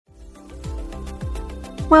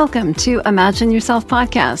Welcome to Imagine Yourself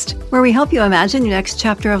podcast, where we help you imagine your next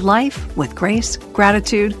chapter of life with grace,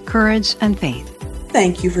 gratitude, courage, and faith.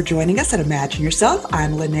 Thank you for joining us at Imagine Yourself.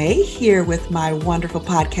 I'm Lene, here with my wonderful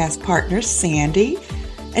podcast partner, Sandy.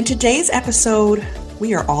 And today's episode,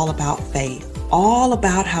 we are all about faith, all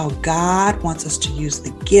about how God wants us to use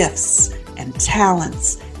the gifts and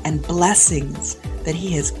talents and blessings that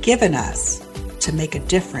He has given us to make a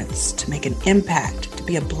difference, to make an impact, to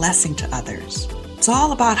be a blessing to others. It's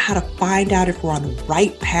all about how to find out if we're on the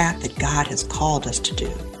right path that God has called us to do.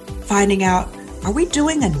 Finding out, are we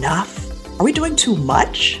doing enough? Are we doing too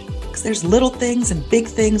much? Because there's little things and big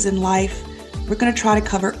things in life. We're going to try to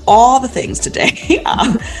cover all the things today.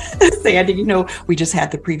 Sandy, we just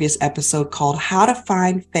had the previous episode called How to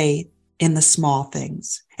Find Faith in the Small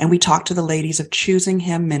Things. And we talked to the ladies of Choosing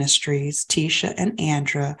Him Ministries, Tisha and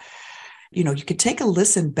Andra. You can take a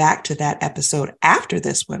listen back to that episode after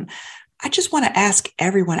this one. I just want to ask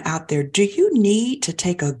everyone out there, do you need to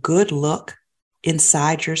take a good look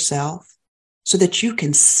inside yourself so that you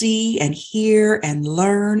can see and hear and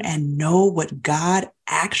learn and know what God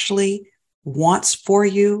actually wants for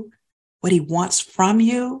you, what He wants from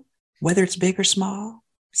you, whether it's big or small?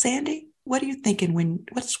 Sandy, what are you thinking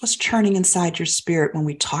what's churning inside your spirit when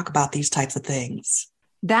we talk about these types of things?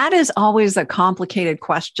 That is always a complicated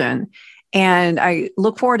question. And I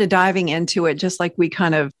look forward to diving into it, just like we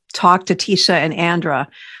kind of talked to Tisha and Andra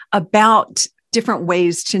about different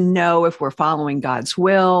ways to know if we're following God's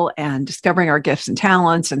will and discovering our gifts and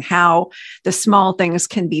talents and how the small things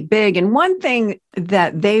can be big. And one thing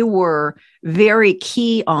that they were very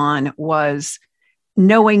key on was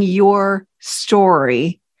knowing your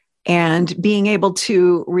story and being able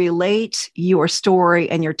to relate your story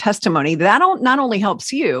and your testimony. That not only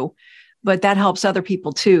helps you, but that helps other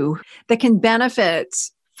people too, that can benefit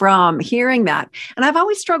from hearing that. And I've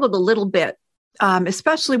always struggled a little bit,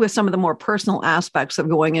 especially with some of the more personal aspects of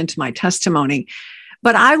going into my testimony.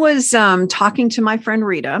 But I was talking to my friend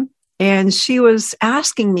Rita, and she was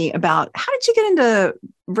asking me about, how did you get into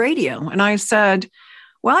radio? And I said,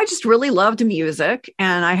 well, I just really loved music,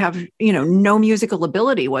 and I have, no musical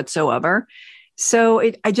ability whatsoever. So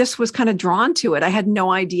I just was kind of drawn to it. I had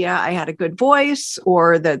no idea I had a good voice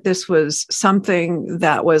or that this was something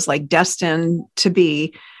that was like destined to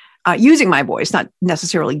be using my voice, not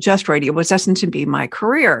necessarily just radio, was destined to be my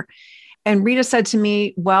career. And Rita said to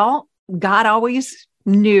me, well, God always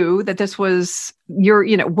knew that this was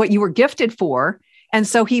what you were gifted for. And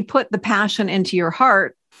so He put the passion into your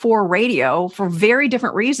heart for radio for very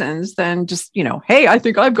different reasons than just, hey, I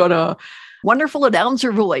think I've got a wonderful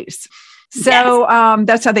announcer voice. So yes.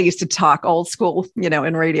 That's how they used to talk, old school,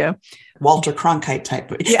 in radio. Walter Cronkite type.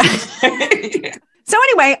 Yeah. So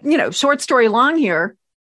anyway, short story long here,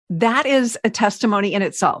 that is a testimony in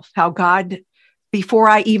itself, how God, before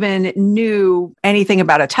I even knew anything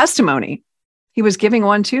about a testimony, He was giving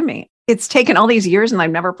one to me. It's taken all these years and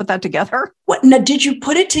I've never put that together. Now, did you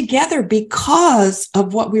put it together because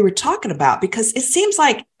of what we were talking about? Because it seems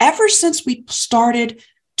like ever since we started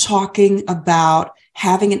talking about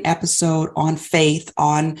having an episode on faith,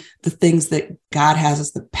 on the things that God has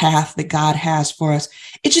us, the path that God has for us,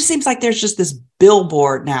 it just seems like there's just this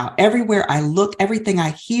billboard now. Everywhere I look, everything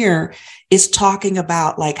I hear is talking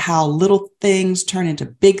about like how little things turn into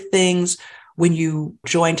big things when you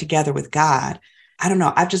join together with God. I don't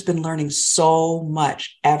know. I've just been learning so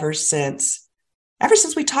much ever since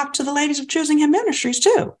we talked to the ladies of Choosing Him Ministries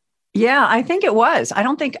too. Yeah, I think it was. I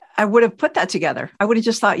don't think I would have put that together. I would have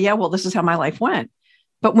just thought, yeah, well, this is how my life went.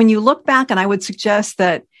 But when you look back, and I would suggest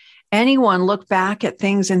that anyone look back at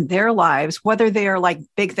things in their lives, whether they are like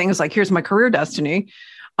big things, like here's my career destiny,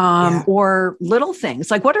 or little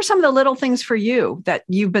things. Like, what are some of the little things for you that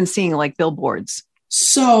you've been seeing, like billboards?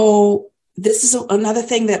 So this is another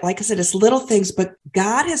thing that, like I said, it's little things, but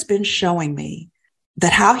God has been showing me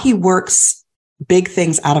that how He works big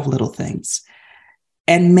things out of little things.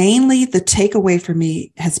 And mainly the takeaway for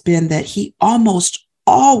me has been that He almost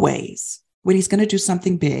always, when He's going to do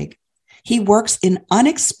something big, He works in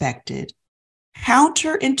unexpected,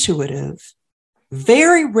 counterintuitive,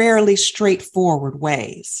 very rarely straightforward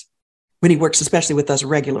ways when He works, especially with us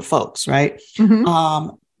regular folks, right?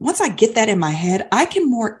 Mm-hmm. Once I get that in my head, I can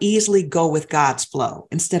more easily go with God's flow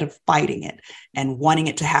instead of fighting it and wanting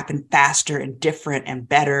it to happen faster and different and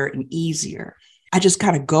better and easier. I just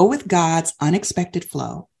kind of go with God's unexpected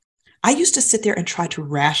flow. I used to sit there and try to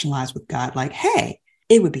rationalize with God, like, hey,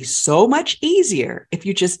 it would be so much easier if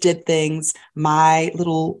you just did things my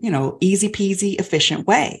little, easy peasy, efficient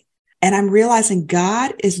way. And I'm realizing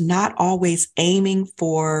God is not always aiming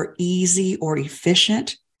for easy or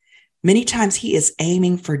efficient. Many times He is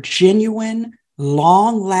aiming for genuine,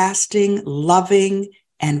 long-lasting, loving,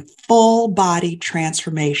 and full-body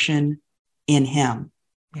transformation in Him.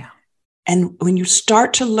 Yeah. And when you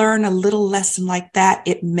start to learn a little lesson like that,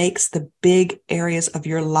 it makes the big areas of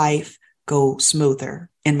your life go smoother,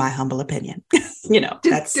 in my humble opinion.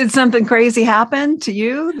 Did something crazy happen to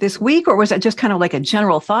you this week, or was that just kind of like a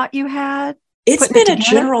general thought you had? It's been a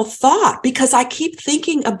general thought, because I keep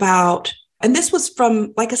thinking about, and this was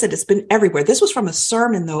from, like I said, it's been everywhere. This was from a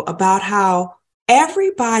sermon, though, about how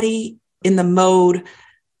everybody in the mode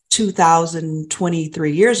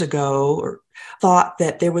 2023 years ago thought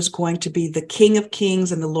that there was going to be the King of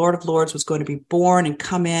Kings and the Lord of Lords was going to be born and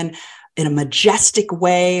come in a majestic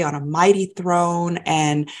way on a mighty throne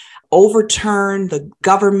and overturn the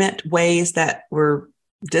government ways that were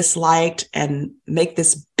disliked and make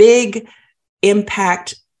this big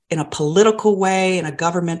impact in a political way, in a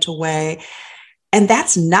governmental way. And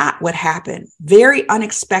that's not what happened. Very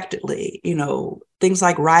unexpectedly, things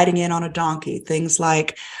like riding in on a donkey, things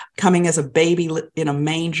like coming as a baby in a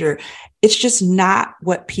manger. It's just not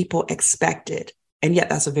what people expected. And yet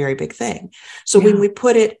that's a very big thing. So when we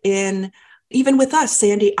put it in, even with us,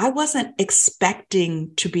 Sandy, I wasn't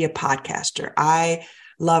expecting to be a podcaster. I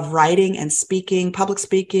love writing and speaking, public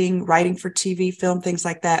speaking, writing for TV, film, things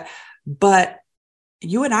like that. But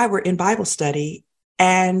you and I were in Bible study,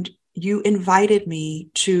 and you invited me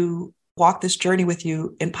to walk this journey with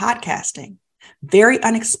you in podcasting. Very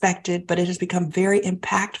unexpected, but it has become very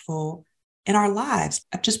impactful in our lives.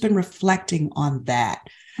 I've just been reflecting on that.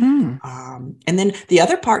 And then the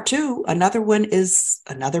other part too, another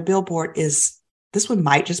billboard is, this one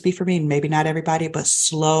might just be for me, maybe not everybody, but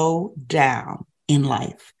slow down in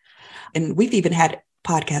life. And we've even had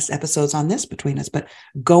podcast episodes on this between us, but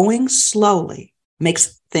going slowly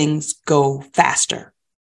makes things go faster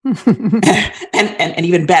and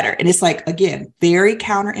even better. And it's like, again, very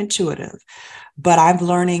counterintuitive, but I'm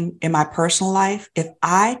learning in my personal life, if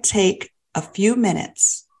I take a few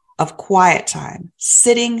minutes of quiet time,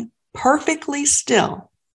 sitting perfectly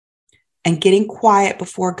still and getting quiet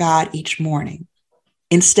before God each morning,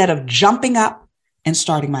 instead of jumping up and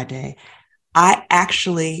starting my day, I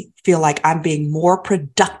actually feel like I'm being more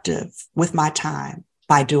productive with my time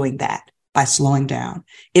by doing that, by slowing down.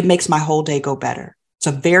 It makes my whole day go better. It's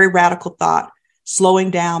a very radical thought.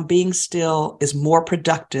 Slowing down, being still is more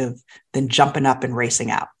productive than jumping up and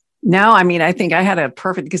racing out. No, I mean, I think I had a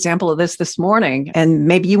perfect example of this morning, and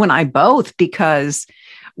maybe you and I both, because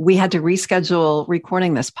we had to reschedule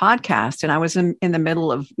recording this podcast, and I was in the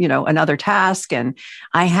middle of, another task, and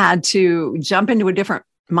I had to jump into a different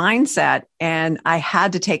mindset, and I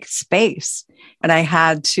had to take space, and I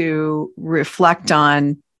had to reflect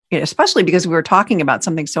on, especially because we were talking about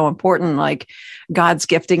something so important like God's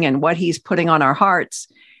gifting and what He's putting on our hearts.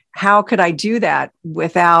 How could I do that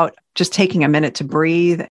without just taking a minute to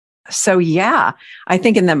breathe? So yeah, I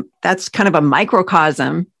think that's kind of a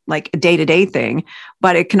microcosm, like a day-to-day thing,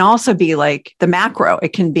 but it can also be like the macro.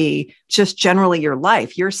 It can be just generally your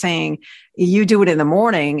life. You're saying you do it in the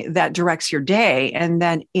morning, that directs your day, and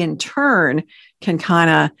then in turn can kind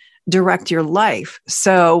of direct your life.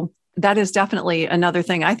 So that is definitely another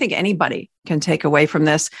thing I think anybody can take away from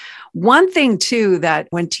this. One thing too, that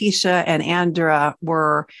when Tisha and Andra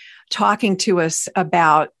were talking to us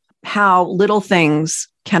about how little things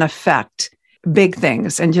can affect big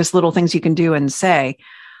things and just little things you can do and say.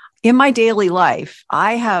 In my daily life,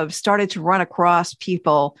 I have started to run across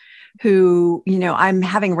people who, I'm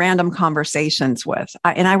having random conversations with.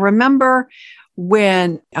 And I remember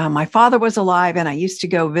when my father was alive and I used to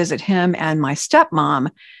go visit him and my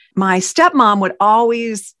stepmom would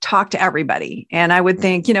always talk to everybody. And I would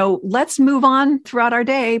think, let's move on throughout our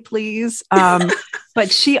day, please. But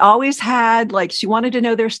she always had, she wanted to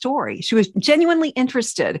know their story. She was genuinely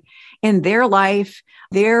interested in their life,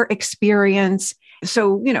 their experience.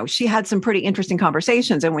 So, she had some pretty interesting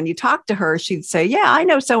conversations. And when you talk to her, she'd say, yeah, I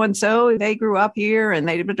know so-and-so, they grew up here and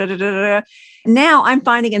they, Now I'm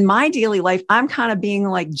finding in my daily life, I'm kind of being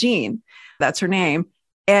like Jean, that's her name.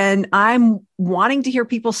 And I'm wanting to hear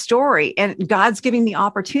people's story, and God's giving me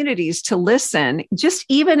opportunities to listen, just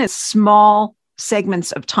even in small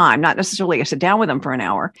segments of time, not necessarily I sit down with them for an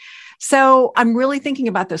hour. So I'm really thinking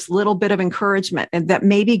about this little bit of encouragement, and that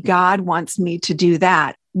maybe God wants me to do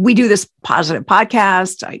that. We do this positive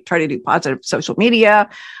podcast. I try to do positive social media.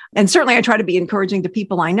 And certainly I try to be encouraging to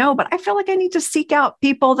people I know, but I feel like I need to seek out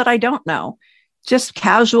people that I don't know, just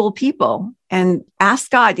casual people, and ask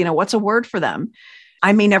God, what's a word for them?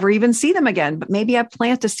 I may never even see them again, but maybe I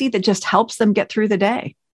plant a seed that just helps them get through the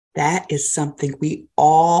day. That is something we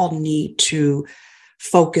all need to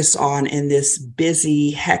focus on in this busy,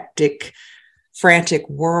 hectic, frantic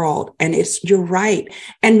world. And you're right.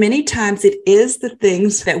 And many times it is the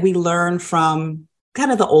things that we learn from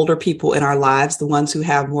kind of the older people in our lives, the ones who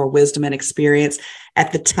have more wisdom and experience.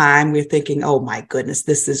 At the time, we're thinking, oh my goodness,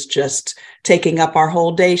 this is just taking up our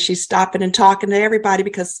whole day. She's stopping and talking to everybody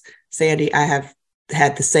because, Sandy, I have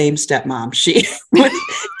had the same stepmom. She would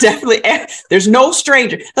definitely, there's no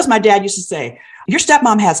stranger. That's what my dad used to say. Your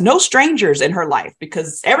stepmom has no strangers in her life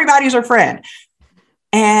because everybody's her friend.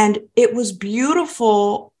 And it was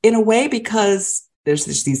beautiful in a way because there's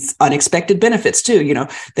these unexpected benefits too.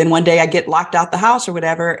 Then one day I get locked out the house or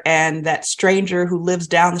whatever, and that stranger who lives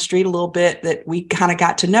down the street a little bit that we kind of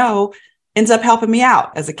got to know ends up helping me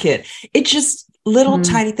out as a kid. It's just little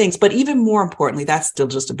tiny things, but even more importantly, that's still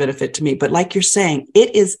just a benefit to me. But like you're saying,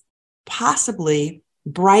 it is possibly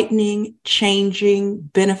brightening, changing,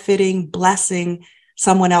 benefiting, blessing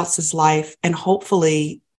someone else's life, and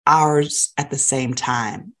hopefully ours at the same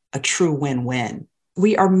time, a true win-win.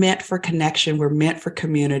 We are meant for connection. We're meant for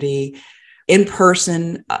community. In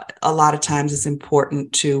person, a lot of times it's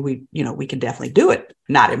important to, we can definitely do it,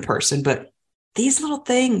 not in person, but these little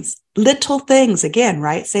things again,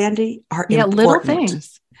 right, Sandy, are important. Little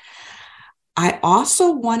things. I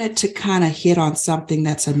also wanted to kind of hit on something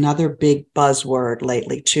that's another big buzzword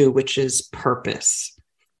lately too, which is purpose.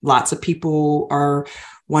 Lots of people are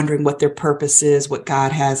wondering what their purpose is, what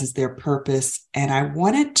God has as their purpose. And I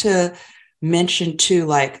wanted to mention too,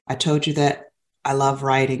 like I told you that I love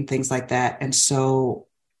writing, things like that. And so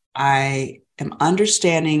I am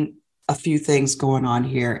understanding a few things going on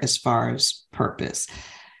here as far as purpose.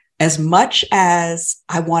 As much as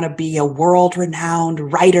I want to be a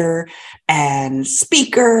world-renowned writer and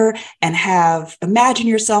speaker and have Imagine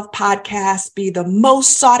Yourself podcast be the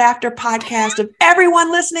most sought-after podcast of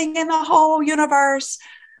everyone listening in the whole universe,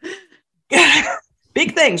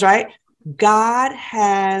 big things, right? God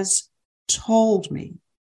has told me,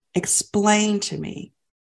 explained to me,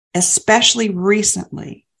 especially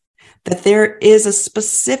recently, that there is a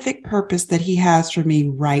specific purpose that he has for me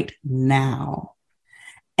right now.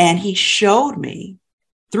 And he showed me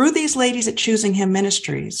through these ladies at Choosing Him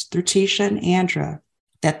Ministries, through Tisha and Andra,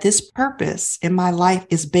 that this purpose in my life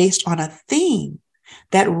is based on a theme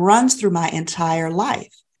that runs through my entire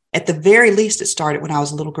life. At the very least, it started when I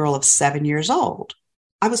was a little girl of 7 years old.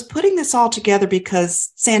 I was putting this all together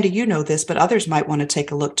because, Sandy, you know this, but others might want to take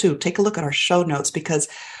a look too. Take a look at our show notes, because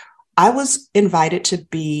I was invited to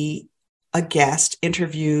be a guest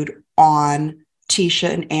interviewed on Tisha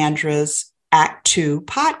and Andra's Act 2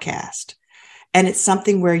 podcast. And it's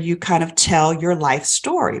something where you kind of tell your life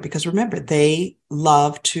story, because remember, they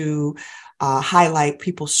love to highlight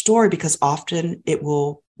people's story because often it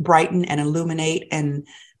will brighten and illuminate and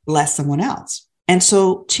bless someone else. And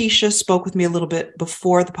so Tisha spoke with me a little bit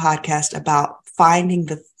before the podcast about finding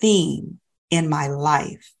the theme in my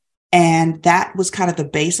life. And that was kind of the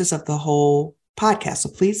basis of the whole podcast. So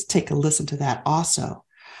please take a listen to that also.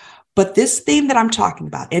 But this theme that I'm talking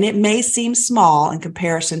about, and it may seem small in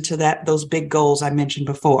comparison to those big goals I mentioned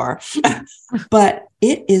before, but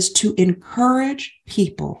it is to encourage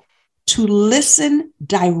people to listen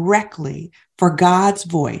directly for God's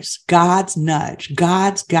voice, God's nudge,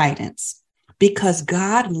 God's guidance, because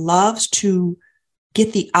God loves to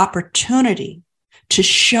get the opportunity to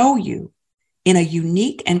show you in a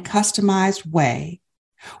unique and customized way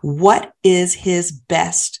what is his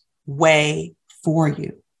best way for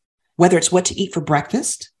you. Whether it's what to eat for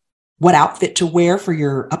breakfast, what outfit to wear for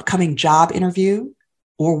your upcoming job interview,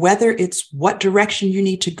 or whether it's what direction you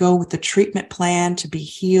need to go with the treatment plan to be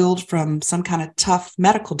healed from some kind of tough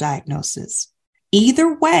medical diagnosis.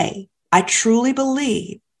 Either way, I truly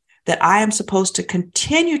believe that I am supposed to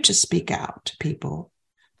continue to speak out to people,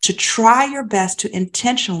 to try your best to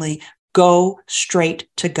intentionally go straight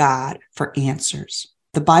to God for answers.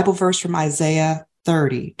 The Bible verse from Isaiah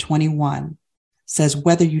 30:21 says,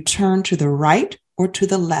 whether you turn to the right or to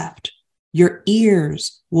the left, your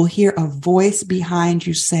ears will hear a voice behind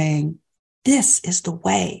you saying, this is the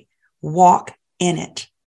way, walk in it.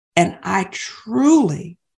 And I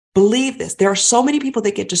truly believe this. There are so many people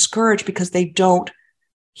that get discouraged because they don't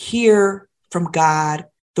hear from God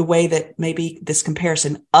the way that maybe this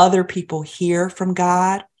comparison, other people hear from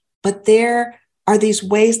God. But there are these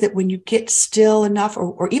ways that when you get still enough,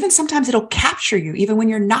 or even sometimes it'll capture you, even when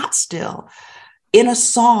you're not still, in a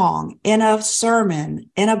song, in a sermon,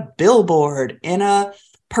 in a billboard, in a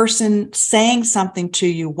person saying something to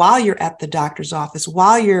you while you're at the doctor's office,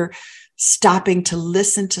 while you're stopping to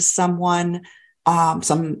listen to someone,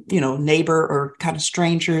 some, neighbor or kind of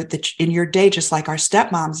stranger that in your day, just like our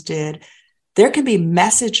stepmoms did, there can be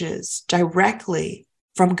messages directly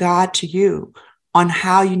from God to you. on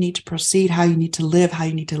how you need to proceed, how you need to live, how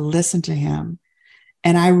you need to listen to him.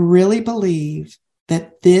 And I really believe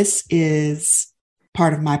that this is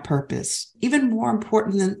part of my purpose, even more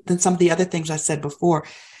important than some of the other things I said before.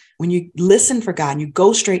 When you listen for God and you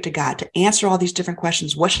go straight to God to answer all these different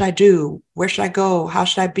questions, what should I do? Where should I go? How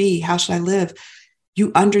should I be? How should I live?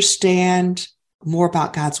 You understand more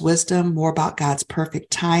about God's wisdom, more about God's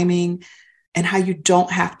perfect timing, and how you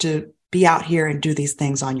don't have to be out here and do these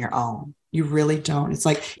things on your own. You really don't. It's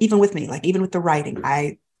like, even with me, like even with the writing,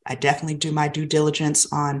 I definitely do my due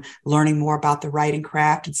diligence on learning more about the writing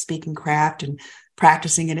craft and speaking craft and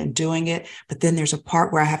practicing it and doing it. But then there's a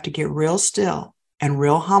part where I have to get real still and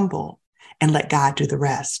real humble and let God do the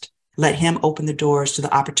rest. Let him open the doors to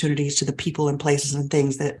the opportunities, to the people and places and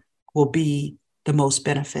things that will be the most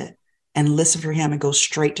benefit, and listen for him and go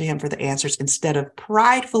straight to him for the answers instead of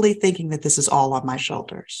pridefully thinking that this is all on my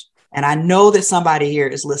shoulders. And I know that somebody here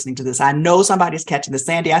is listening to this. I know somebody's catching this.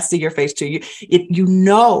 Sandy, I see your face too. You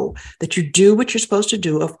know that you do what you're supposed to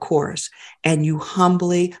do, of course, and you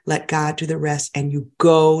humbly let God do the rest, and you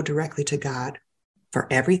go directly to God for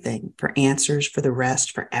everything, for answers, for the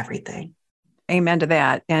rest, for everything. Amen to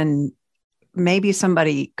that. And maybe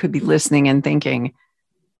somebody could be listening and thinking,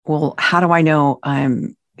 well, how do I know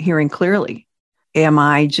I'm hearing clearly? Am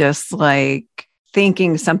I just like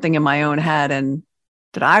thinking something in my own head and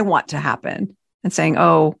that I want to happen and saying,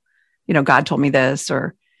 oh, God told me this,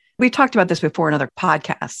 or we talked about this before in other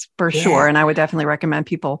podcasts for sure. And I would definitely recommend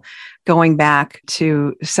people going back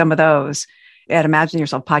to some of those at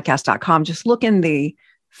imagineyourselfpodcast.com. Just look in the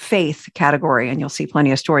faith category and you'll see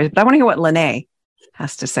plenty of stories. But I want to hear what Lene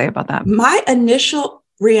has to say about that. My initial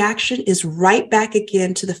reaction is right back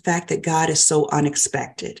again to the fact that God is so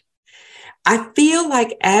unexpected. I feel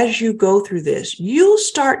like as you go through this, you'll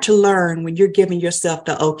start to learn when you're giving yourself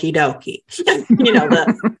the okie dokie.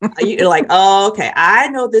 You're like, oh, okay, I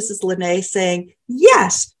know this is Lene saying,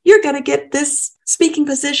 yes, you're going to get this speaking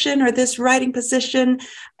position or this writing position,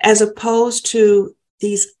 as opposed to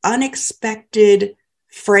these unexpected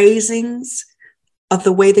phrasings of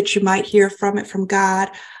the way that you might hear from it from God,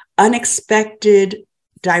 unexpected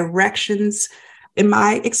directions. In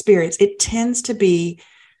my experience, it tends to be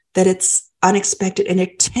that it's unexpected, and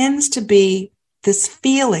it tends to be this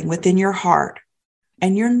feeling within your heart,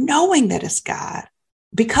 and you're knowing that it's God.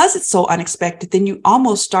 Because it's so unexpected, then you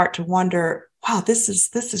almost start to wonder, wow, this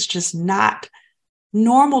is just not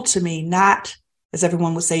normal to me, not, as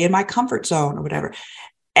everyone would say, in my comfort zone or whatever.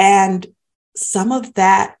 And some of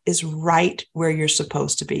that is right where you're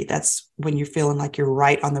supposed to be. That's when you're feeling like you're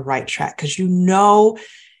right on the right track, because you know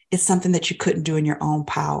it's something that you couldn't do in your own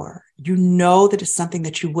power. You know that it's something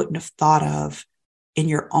that you wouldn't have thought of in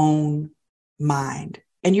your own mind.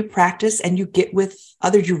 And you practice and you get with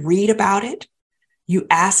others, you read about it. You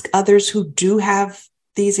ask others who do have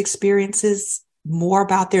these experiences more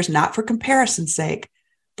about theirs, not for comparison's sake,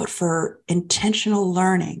 but for intentional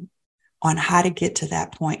learning on how to get to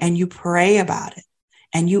that point. And you pray about it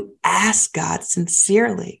and you ask God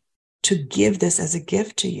sincerely to give this as a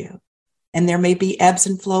gift to you. And there may be ebbs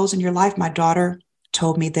and flows in your life. My daughter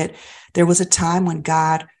told me that there was a time when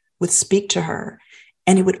God would speak to her,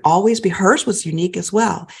 and it would always be, hers was unique as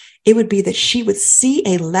well. It would be that she would see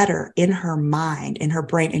a letter in her mind, in her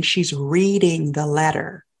brain, and she's reading the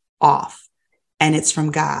letter off, and it's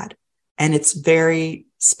from God. And it's very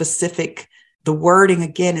specific. The wording,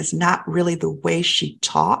 again, is not really the way she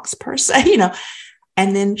talks per se,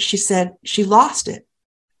 And then she said she lost it.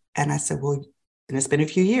 And I said, well, and it's been a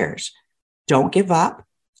few years. Don't give up.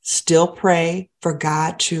 Still pray for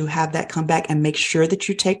God to have that come back, and make sure that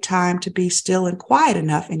you take time to be still and quiet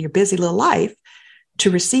enough in your busy little life to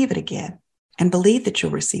receive it again, and believe that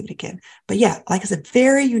you'll receive it again. But yeah, like I said,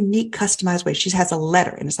 very unique, customized way. She has a letter,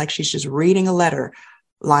 and it's like she's just reading a letter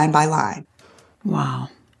line by line. Wow.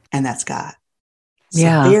 And that's God.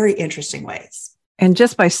 Yeah. So very interesting ways. And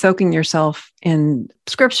just by soaking yourself in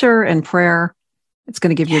scripture and prayer, it's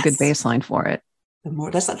going to give you a good baseline for it. The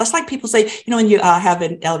more that's like people say, when you have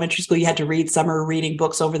in elementary school, you had to read summer reading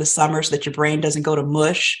books over the summer so that your brain doesn't go to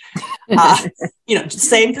mush.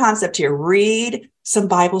 Same concept here. Read some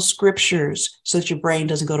Bible scriptures so that your brain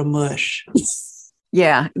doesn't go to mush.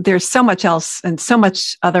 Yeah, there's so much else and so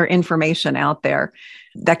much other information out there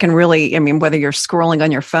that can really, whether you're scrolling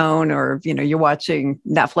on your phone or, you're watching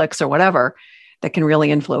Netflix or whatever, that can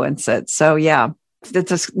really influence it. So yeah.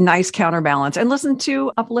 It's a nice counterbalance, and listen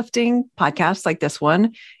to uplifting podcasts like this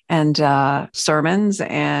one, and sermons,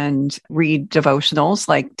 and read devotionals.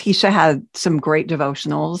 Like Tisha had some great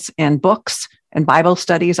devotionals and books and Bible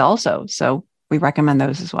studies also. So we recommend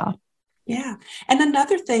those as well. Yeah. And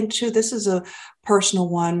another thing too, this is a personal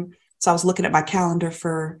one. So I was looking at my calendar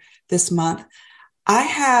for this month.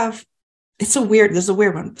 There's a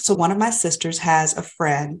weird one. So one of my sisters has a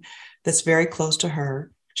friend that's very close to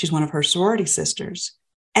her. She's one of her sorority sisters.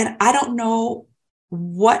 And I don't know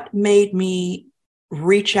what made me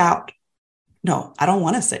reach out. No, I don't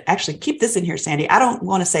want to say, actually keep this in here, Sandy. I don't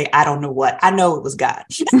want to say, I don't know what. I know it was God.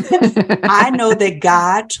 I know that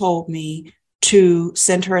God told me to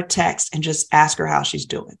send her a text and just ask her how she's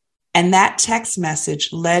doing. And that text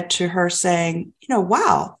message led to her saying,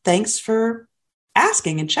 wow, thanks for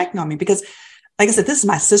asking and checking on me. Because like I said, this is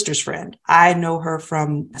my sister's friend. I know her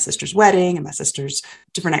from my sister's wedding and my sister's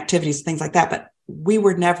different activities and things like that. But we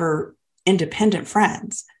were never independent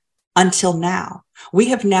friends until now. We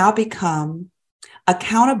have now become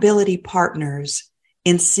accountability partners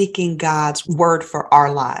in seeking God's word for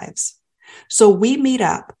our lives. So we meet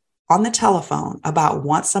up on the telephone about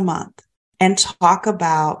once a month and talk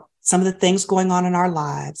about some of the things going on in our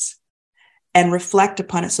lives and reflect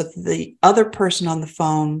upon it so that the other person on the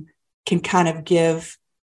phone can kind of give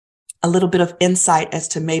a little bit of insight as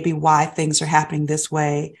to maybe why things are happening this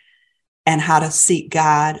way and how to seek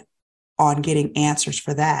God on getting answers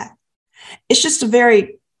for that. It's just a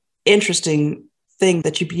very interesting thing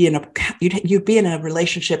that you'd be in a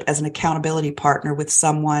relationship as an accountability partner with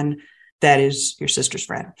someone that is your sister's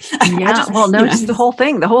friend. Yeah. Just the whole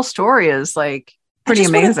thing, the whole story is like pretty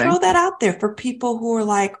amazing. I just want to throw that out there for people who are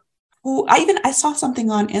like, I saw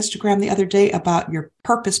something on Instagram the other day about your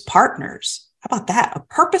purpose partners. How about that? A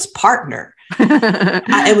purpose partner.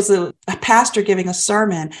 It was a pastor giving a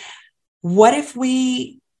sermon. What if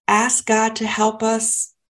we ask God to help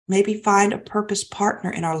us maybe find a purpose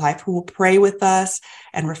partner in our life who will pray with us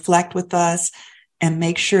and reflect with us and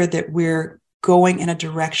make sure that we're going in a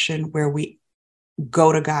direction where we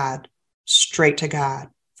go to God, straight to God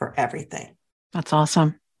for everything. That's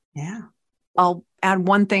awesome. Yeah. I'll add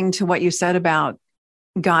one thing to what you said about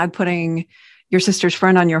God putting your sister's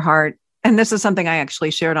friend on your heart. And this is something I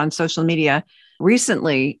actually shared on social media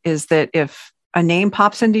recently, is that if a name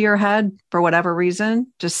pops into your head for whatever reason,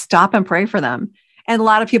 just stop and pray for them. And a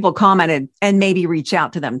lot of people commented and maybe reach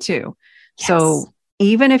out to them too. Yes. So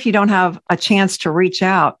even if you don't have a chance to reach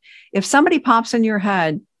out, if somebody pops in your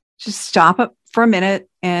head, just stop it for a minute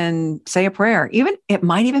and say a prayer. It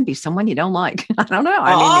might even be someone you don't like. I don't know.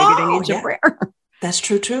 Maybe they need your prayer. That's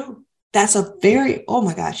true too. That's oh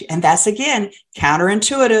my gosh. And that's, again,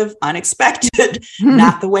 counterintuitive, unexpected,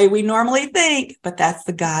 not the way we normally think, but that's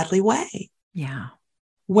the godly way. Yeah.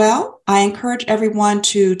 Well, I encourage everyone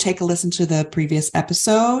to take a listen to the previous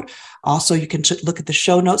episode. Also, you can look at the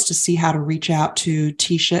show notes to see how to reach out to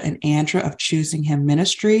Tisha and Andra of Choosing Him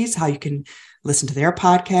Ministries, how you can listen to their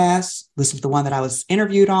podcast, listen to the one that I was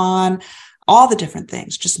interviewed on, all the different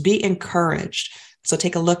things. Just be encouraged. So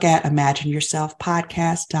take a look at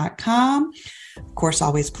imagineyourselfpodcast.com. Of course,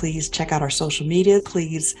 always please check out our social media.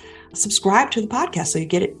 Please subscribe to the podcast so you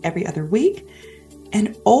get it every other week.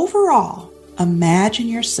 And overall, imagine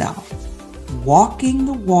yourself walking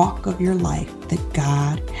the walk of your life that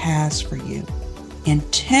God has for you,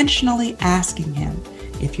 intentionally asking Him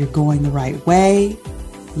if you're going the right way,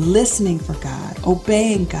 listening for God,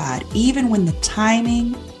 obeying God, even when the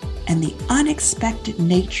timing and the unexpected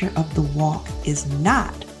nature of the walk is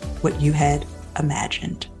not what you had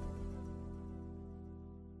imagined.